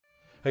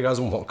Hey guys,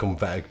 and welcome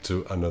back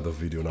to another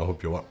video, and I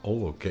hope you are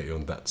all okay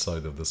on that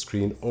side of the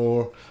screen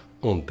or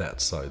on that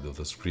side of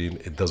the screen.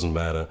 It doesn't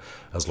matter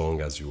as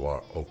long as you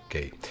are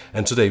okay.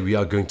 And today we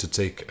are going to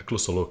take a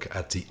closer look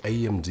at the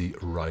AMD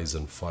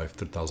Ryzen 5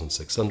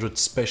 3600,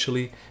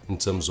 especially in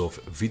terms of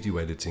video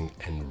editing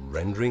and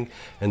rendering,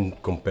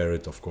 and compare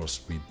it of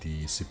course with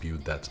the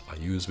CPU that I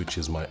use, which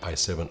is my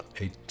i7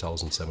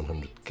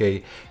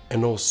 8700K,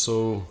 and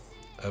also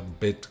a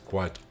bit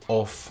quite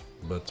off,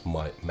 but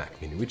my Mac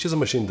Mini, which is a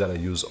machine that I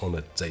use on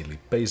a daily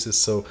basis.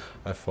 So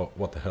I thought,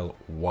 what the hell,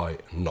 why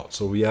not?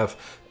 So we have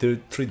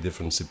three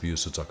different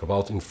CPUs to talk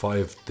about in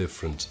 5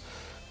 different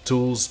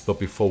tools. But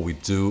before we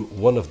do,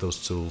 one of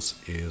those tools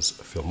is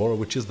Filmora,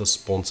 which is the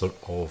sponsor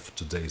of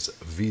today's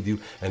video,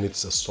 and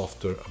it's a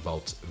software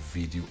about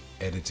video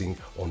editing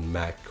on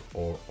Mac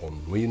or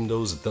on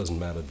Windows. It doesn't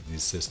matter the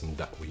system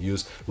that we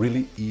use.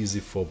 Really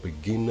easy for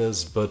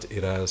beginners, but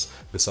it has,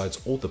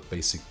 besides all the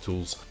basic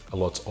tools, a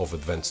lot of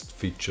advanced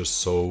features.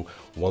 So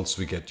once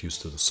we get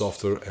used to the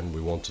software and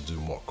we want to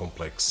do more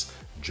complex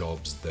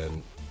jobs,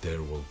 then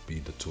there will be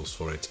the tools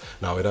for it.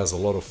 Now it has a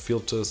lot of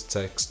filters,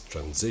 text,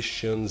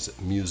 transitions,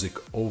 music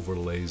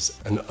overlays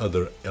and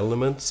other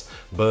elements,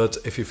 but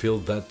if you feel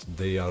that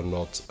they are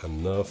not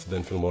enough,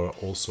 then Filmora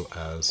also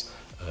has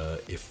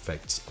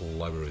effects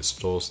library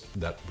stores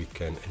that we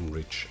can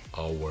enrich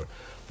our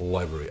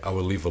library. I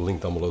will leave a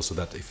link down below so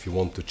that if you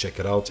want to check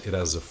it out, it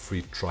has a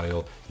free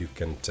trial. You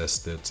can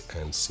test it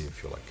and see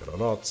if you like it or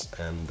not,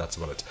 and that's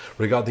about it.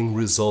 Regarding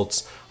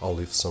results, I'll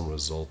leave some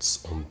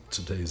results on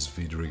today's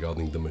video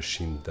regarding the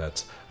machine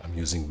that I'm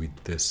using with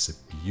this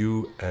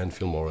CPU, and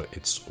Filmora,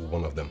 it's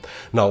one of them.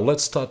 Now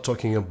let's start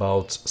talking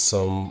about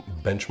some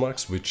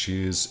benchmarks, which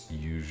is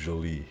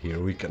usually here.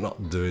 We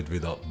cannot do it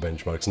without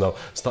benchmarks. Now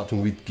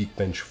starting with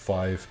Geekbench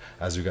 5,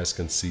 as you guys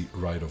can see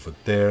right over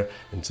there,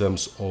 in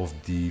terms of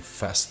the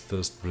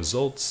fastest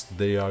results,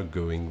 they are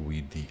going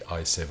with the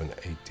i7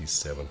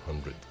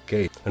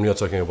 8700K, and we are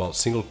talking about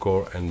single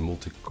core and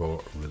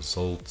multi-core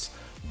results.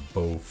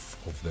 Both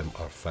of them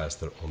are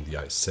faster on the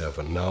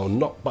i7. Now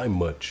not by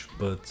much,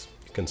 but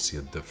you can see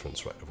a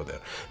difference right over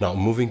there. Now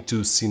moving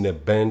to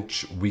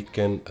Cinebench, we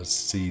can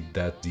see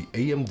that the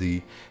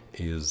AMD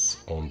is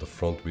on the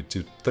front with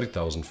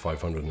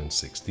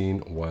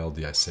 3516, while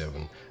the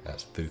i7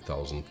 has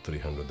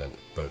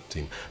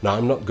 3313. Now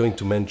I'm not going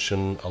to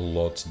mention a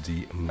lot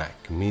the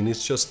Mac Mini,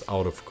 it's just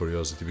out of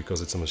curiosity because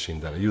it's a machine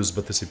that I use,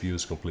 but the CPU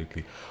is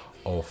completely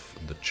off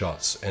the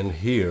charts. And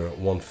here,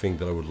 one thing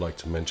that I would like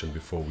to mention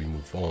before we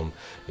move on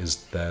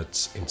is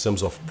that in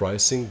terms of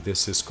pricing,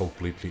 this is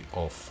completely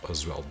off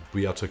as well.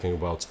 We are talking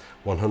about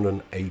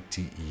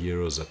 180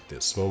 euros at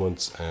this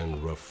moment,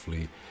 and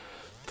roughly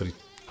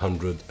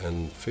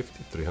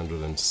 350,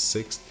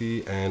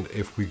 360, and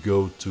if we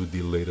go to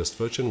the latest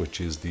version,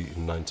 which is the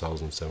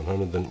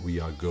 9700, then we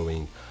are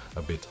going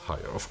a bit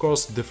higher. Of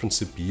course, different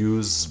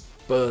CPUs,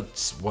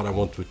 but what I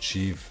want to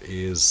achieve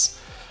is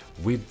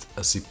with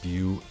a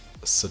CPU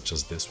such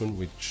as this one,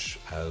 which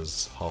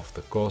has half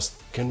the cost,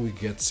 can we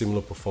get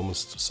similar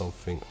performance to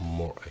something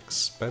more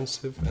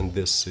expensive? And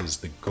this is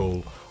the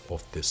goal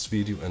of this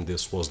video, and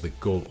this was the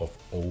goal of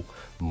all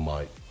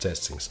my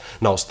testings.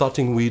 Now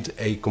starting with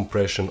a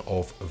compression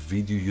of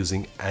video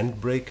using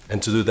Handbrake,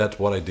 and to do that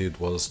what I did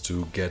was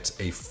to get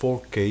a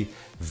 4K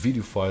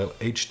video file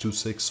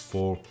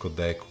H.264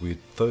 codec with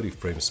 30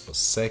 frames per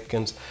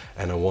second,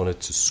 and I wanted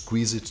to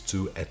squeeze it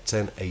to a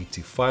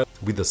 1080 file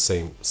with the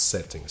same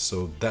settings.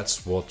 So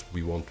that's what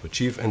we want to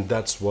achieve, and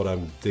that's what I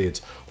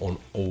did on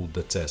all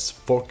the tests.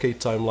 4K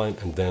timeline,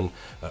 and then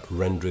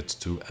render it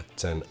to a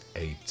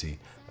 1080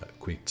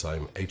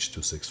 QuickTime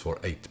H.264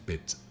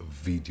 8-bit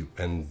video,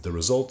 and the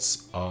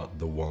results are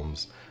the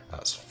ones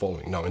as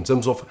following. Now in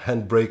terms of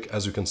Handbrake,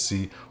 as you can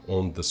see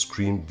on the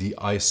screen, the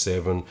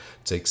i7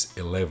 takes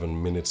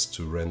 11 minutes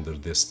to render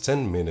this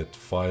 10-minute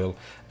file,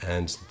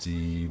 and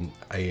the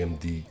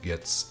AMD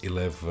gets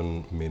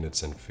 11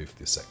 minutes and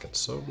 50 seconds,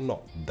 so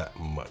not that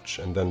much.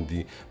 And then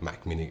the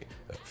Mac Mini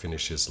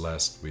finishes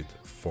last with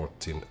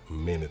 14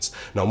 minutes.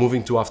 Now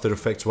moving to After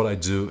Effects, what I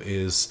do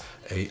is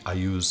I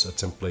use a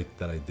template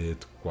that I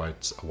did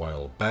quite a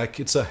while back.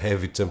 It's a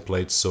heavy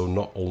template, so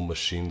not all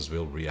machines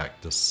will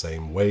react the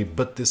same way,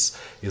 but this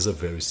is a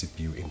very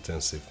CPU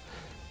intensive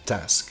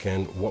task,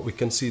 and what we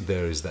can see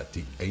there is that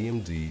the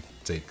AMD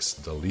takes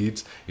the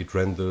lead. It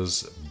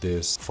renders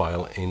this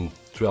file in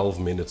 12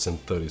 minutes and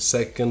 30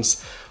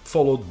 seconds,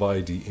 followed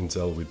by the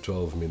Intel with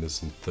 12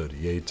 minutes and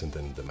 38, and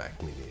then the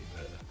Mac Mini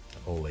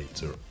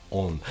later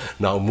on.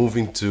 Now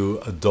moving to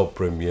Adobe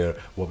Premiere,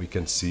 what we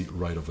can see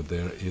right over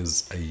there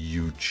is a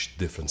huge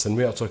difference, and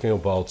we are talking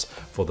about,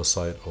 for the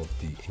side of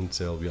the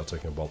Intel, we are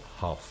talking about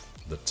half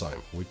the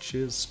time, which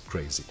is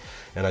crazy.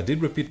 And I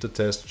did repeat the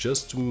test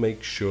just to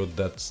make sure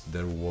that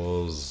there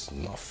was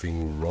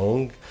nothing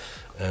wrong,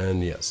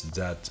 and yes,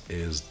 that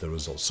is the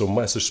result. So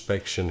my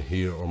suspicion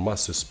here, or my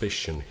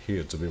suspicion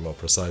here to be more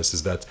precise,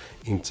 is that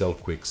Intel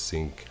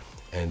QuickSync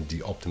and the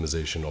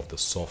optimization of the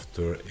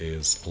software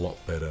is a lot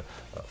better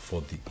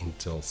for the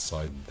Intel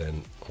side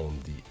than on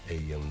the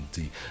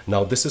AMD.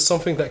 Now this is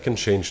something that can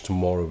change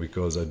tomorrow,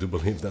 because I do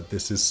believe that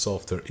this is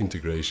software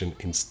integration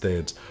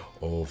instead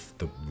of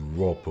the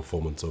raw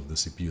performance of the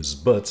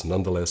CPUs, but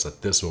nonetheless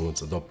at this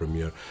moment Adobe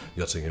Premiere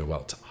you're talking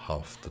about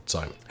half the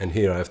time. And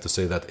here I have to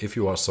say that if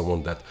you are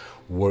someone that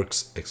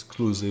works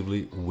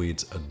exclusively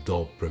with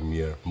Adobe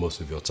Premiere most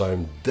of your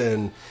time,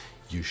 then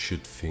you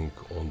should think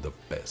on the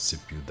best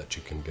CPU that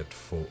you can get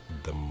for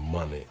the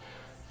money.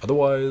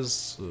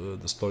 Otherwise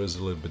the story is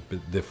a little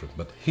bit different,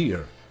 but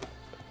here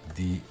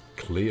the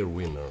clear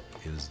winner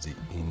is the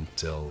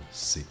Intel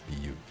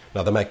CPU.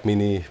 Now the Mac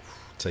Mini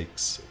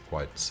takes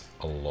quite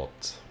a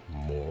lot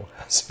more,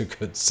 as you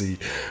could see.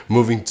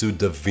 Moving to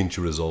DaVinci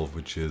Resolve,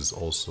 which is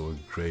also a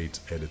great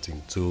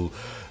editing tool,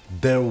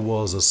 there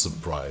was a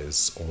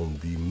surprise on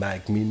the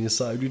Mac Mini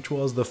side, which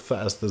was the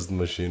fastest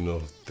machine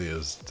of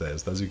this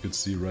test. As you could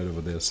see right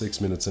over there,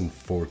 6 minutes and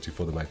 40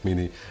 for the Mac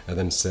Mini, and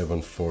then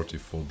 7:40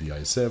 for the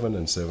i7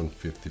 and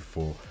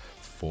 7:54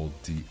 for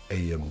the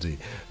AMD.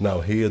 Now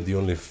here the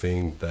only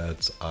thing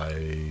that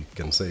I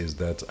can say is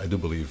that I do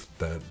believe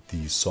that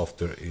the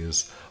software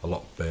is a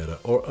lot better,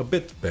 or a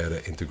bit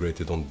better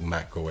integrated on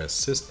Mac OS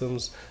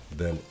systems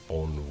than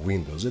on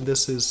Windows, and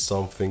this is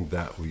something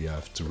that we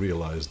have to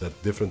realize,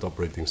 that different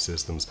operating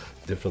systems,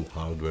 different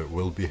hardware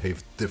will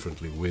behave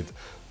differently with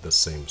the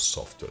same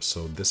software.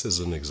 So this is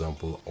an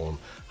example on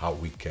how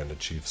we can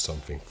achieve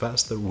something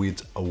faster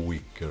with a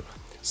weaker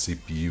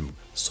CPU.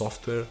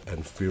 Software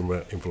and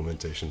firmware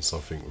implementation,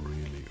 something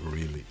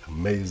really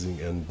amazing,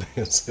 and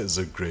this is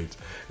a great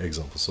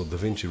example. So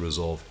DaVinci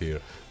Resolve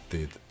here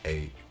did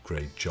a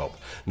great job.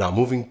 Now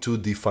moving to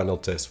the final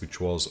test,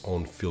 which was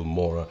on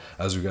Filmora.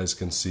 As you guys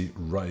can see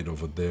right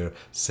over there,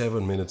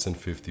 7 minutes and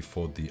 50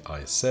 for the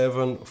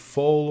i7,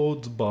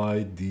 followed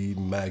by the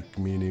Mac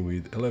Mini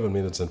with 11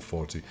 minutes and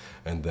 40,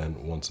 and then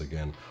once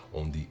again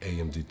on the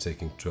AMD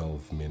taking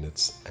 12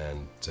 minutes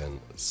and 10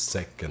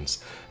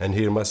 seconds. And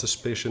here my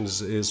suspicion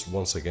is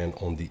once again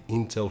on the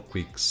Intel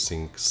Quick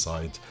Sync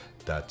side,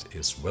 that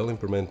is well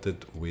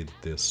implemented with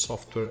this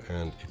software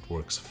and it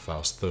works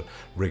faster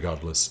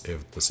regardless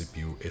if the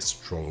CPU is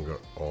stronger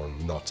or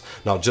not.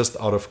 Now just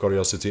out of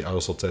curiosity, I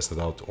also tested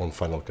out on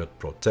Final Cut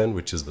Pro 10,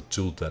 which is the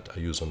tool that I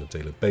use on a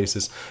daily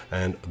basis,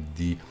 and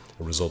the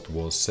result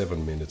was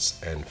 7 minutes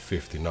and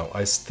 50. Now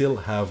I still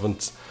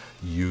haven't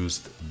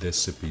used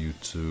this CPU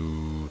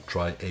to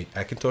try a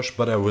Hackintosh,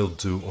 but I will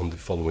do on the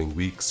following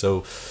week,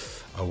 so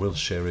I will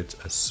share it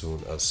as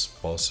soon as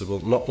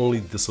possible. Not only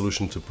the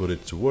solution to put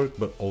it to work,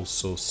 but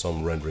also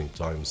some rendering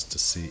times to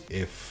see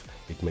if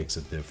it makes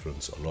a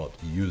difference or not,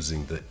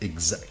 using the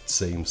exact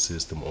same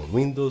system on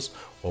Windows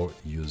or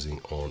using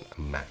on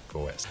Mac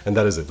OS. And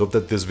that is it. Hope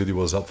that this video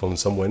was helpful in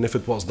some way, and if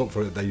it was, don't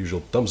forget that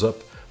usual thumbs up.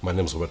 My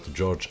name is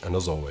Roberto, and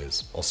as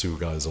always, I'll see you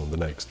guys on the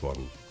next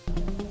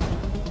one.